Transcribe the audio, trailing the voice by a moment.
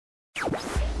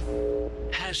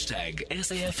Hashtag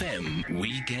SAFM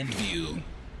Weekend View.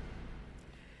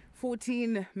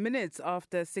 14 minutes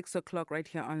after 6 o'clock right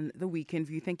here on The Weekend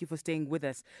View. Thank you for staying with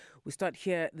us. We start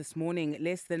here this morning,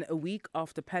 less than a week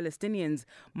after Palestinians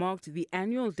marked the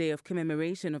annual day of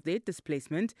commemoration of their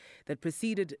displacement that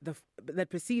preceded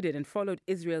and followed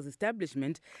Israel's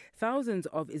establishment. Thousands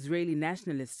of Israeli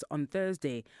nationalists on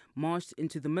Thursday marched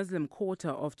into the Muslim quarter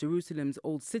of Jerusalem's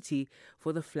Old City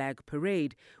for the flag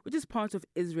parade, which is part of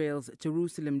Israel's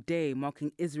Jerusalem Day,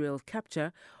 marking Israel's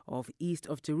capture of east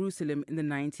of Jerusalem in the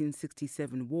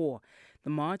 1967 war. The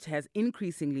march has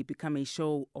increasingly become a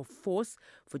show of force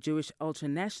for Jewish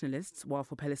ultra-nationalists, while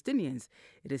for Palestinians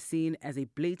it is seen as a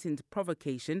blatant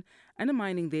provocation,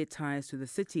 undermining their ties to the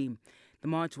city. The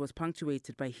march was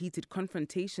punctuated by heated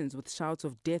confrontations with shouts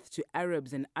of death to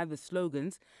Arabs and other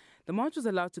slogans. The march was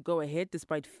allowed to go ahead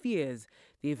despite fears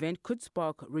the event could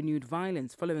spark renewed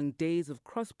violence following days of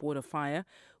cross-border fire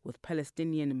with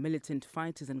Palestinian militant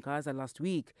fighters in Gaza last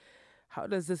week. How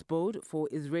does this bode for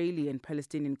Israeli and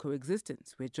Palestinian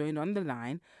coexistence? We're joined on the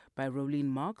line by Rolene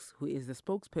Marks, who is the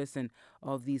spokesperson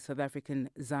of the South African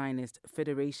Zionist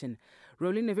Federation.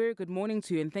 Rolene, a very good morning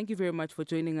to you, and thank you very much for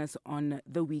joining us on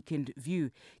The Weekend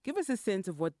View. Give us a sense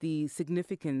of what the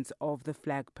significance of the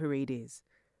flag parade is.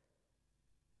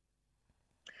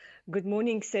 Good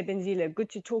morning, Sebenzile.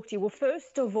 Good to talk to you. Well,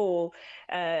 first of all,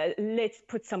 let's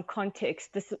put some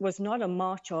context. This was not a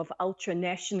march of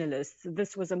ultra-nationalists.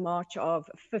 This was a march of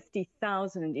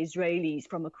 50,000 Israelis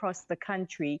from across the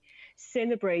country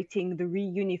celebrating the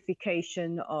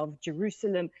reunification of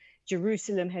Jerusalem.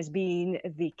 Jerusalem has been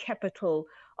the capital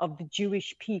of the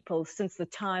Jewish people since the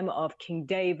time of King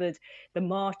David. The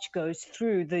march goes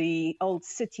through the old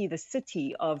city, the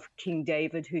city of King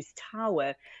David, whose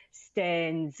tower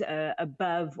stands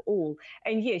above all.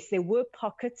 And yes, there were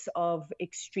pockets of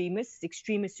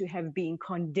extremists who have been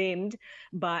condemned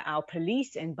by our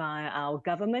police and by our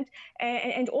government,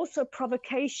 and also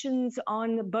provocations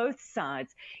on both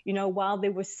sides. You know, while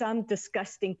there were some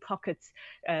disgusting pockets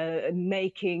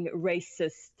making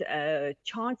racist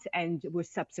chants and were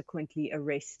subsequently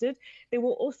arrested, there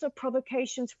were also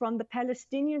provocations from the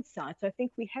Palestinian side. So I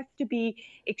think we have to be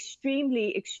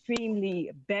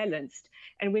extremely balanced.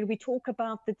 And when we talk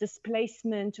about the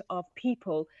displacement of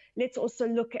people, let's also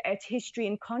look at history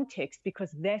and context,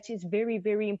 because that is very,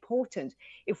 very important.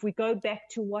 If we go back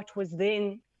to what was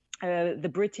then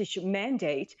the British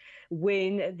mandate,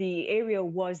 when the area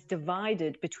was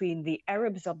divided between the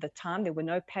Arabs of the time, there were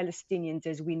no Palestinians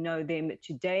as we know them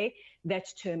today. That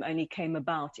term only came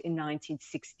about in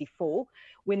 1964.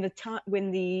 When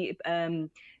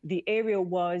the area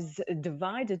was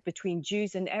divided between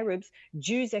Jews and Arabs,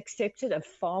 Jews accepted a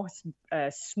far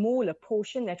smaller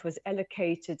portion that was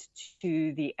allocated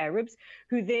to the Arabs,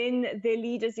 who then their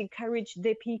leaders encouraged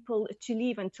their people to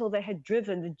leave until they had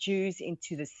driven the Jews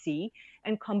into the sea,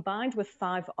 and combined with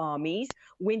 5 armies,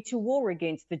 went to war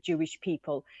against the Jewish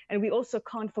people. And we also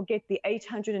can't forget the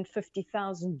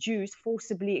 850,000 Jews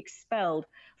forcibly expelled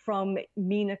from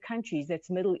MENA countries, that's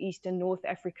Middle East and North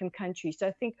African countries. So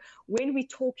I think when we're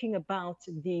talking about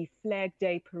the Flag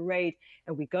Day Parade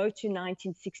and we go to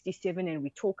 1967 and we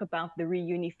talk about the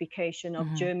reunification of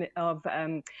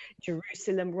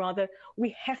Jerusalem, rather,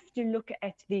 we have to look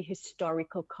at the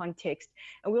historical context.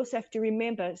 And we also have to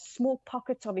remember small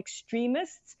pockets of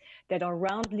extremists that are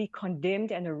roundly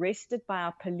condemned and arrested by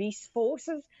our police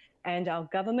forces and our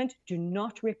government do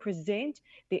not represent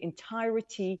the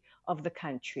entirety of the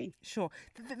country. Sure.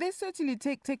 They certainly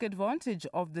take advantage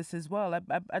of this as well. I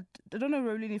don't know,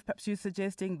 Rolene, if perhaps you're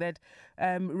suggesting that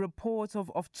reports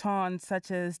of chants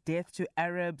such as death to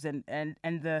Arabs and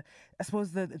the, I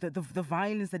suppose, the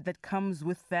violence that comes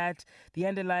with that, the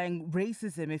underlying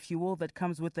racism, if you will, that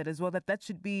comes with that as well, that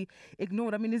should be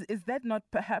ignored. I mean, is that not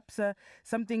perhaps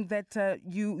something that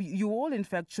you all, in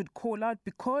fact, should call out,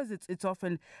 because it's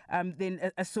often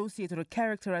then associated or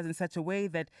characterized in such a way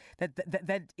that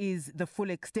is the full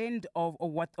extent of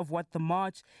what the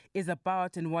march is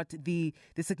about and what the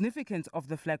significance of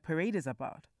the flag parade is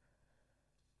about?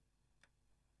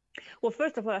 Well,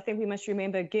 first of all, I think we must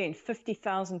remember again,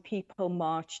 50,000 people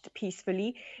marched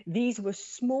peacefully. These were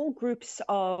small groups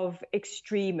of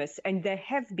extremists, and they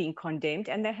have been condemned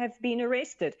and they have been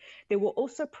arrested. There were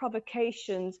also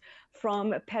provocations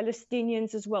from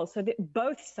Palestinians as well, so that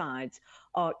both sides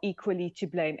are equally to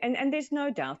blame. And there's no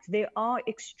doubt there are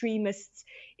extremists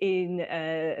in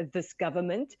this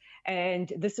government,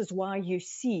 and this is why you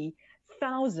see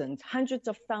thousands, hundreds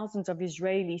of thousands of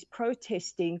Israelis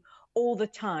protesting all the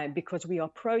time, because we are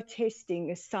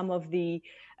protesting some of the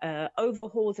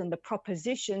overhauls and the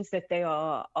propositions that they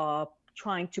are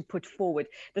trying to put forward.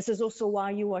 This is also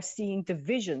why you are seeing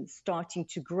divisions starting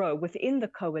to grow within the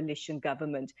coalition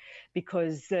government,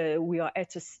 because we are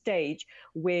at a stage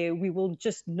where we will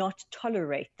just not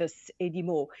tolerate this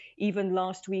anymore. Even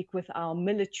last week with our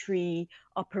military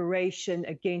operation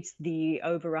against the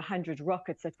over 100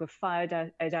 rockets that were fired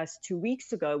at us 2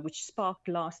 weeks ago, which sparked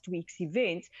last week's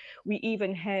event, we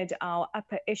even had our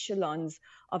upper echelons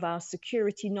of our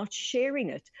security not sharing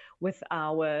it with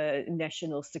our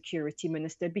national security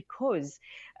minister because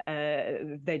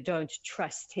they don't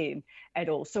trust him at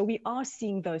all. So we are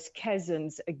seeing those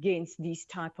chasms against these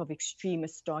type of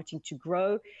extremists starting to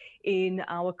grow in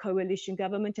our coalition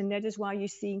government, and that is why you're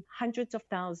seeing hundreds of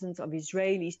thousands of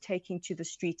Israelis taking to the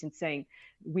street and saying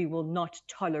we will not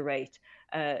tolerate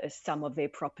some of their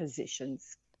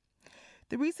propositions.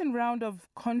 The recent round of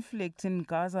conflict in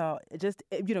Gaza just,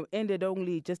 ended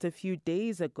only just a few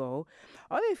days ago.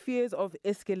 Are there fears of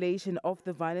escalation of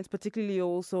the violence, particularly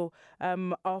also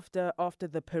after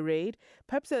the parade?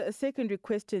 Perhaps a secondary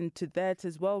question to that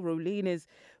as well, Rolene, is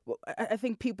I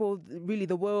think people really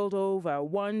the world over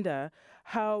wonder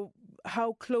how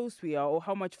close we are, or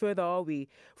how much further are we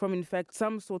from, in fact,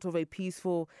 some sort of a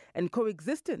peaceful and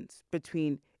coexistence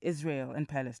between Israel and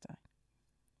Palestine?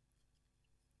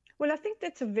 Well, I think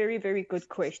that's a very, very good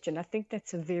question. I think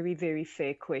that's a very, very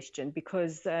fair question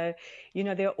because, there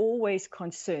are always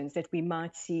concerns that we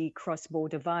might see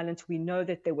cross-border violence. We know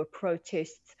that there were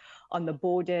protests on the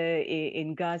border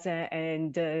in Gaza,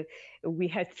 and we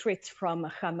had threats from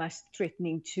Hamas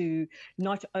threatening to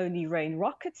not only rain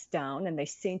rockets down, and they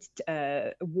sent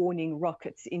warning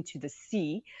rockets into the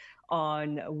sea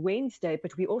on Wednesday,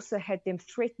 but we also had them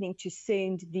threatening to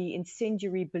send the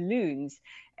incendiary balloons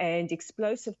and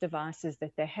explosive devices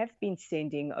that they have been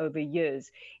sending over years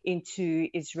into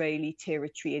Israeli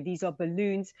territory. And these are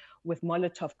balloons with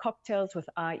Molotov cocktails, with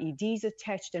IEDs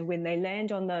attached, and when they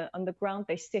land on the ground,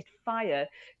 they set fire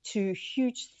to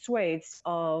huge swathes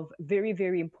of very,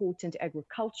 very important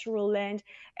agricultural land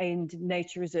and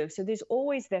nature reserves. So there's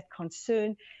always that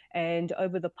concern. And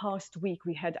over the past week,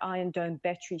 we had Iron Dome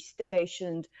batteries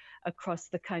stationed across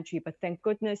the country. But thank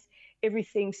goodness,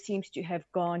 everything seems to have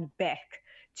gone back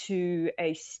to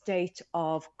a state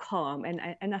of calm.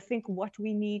 And I think what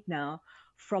we need now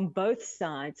from both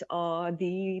sides are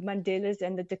the Mandelas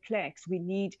and the de Klerks. We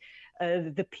need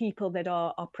the people that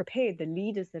are prepared, the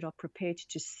leaders that are prepared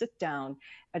to sit down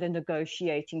at a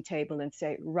negotiating table and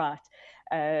say, right,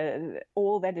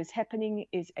 all that is happening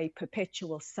is a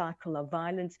perpetual cycle of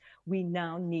violence. We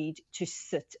now need to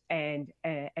sit and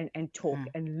talk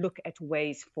and look at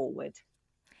ways forward.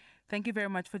 Thank you very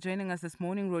much for joining us this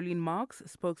morning, Rolene Marks,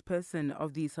 spokesperson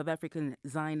of the South African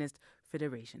Zionist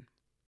Federation.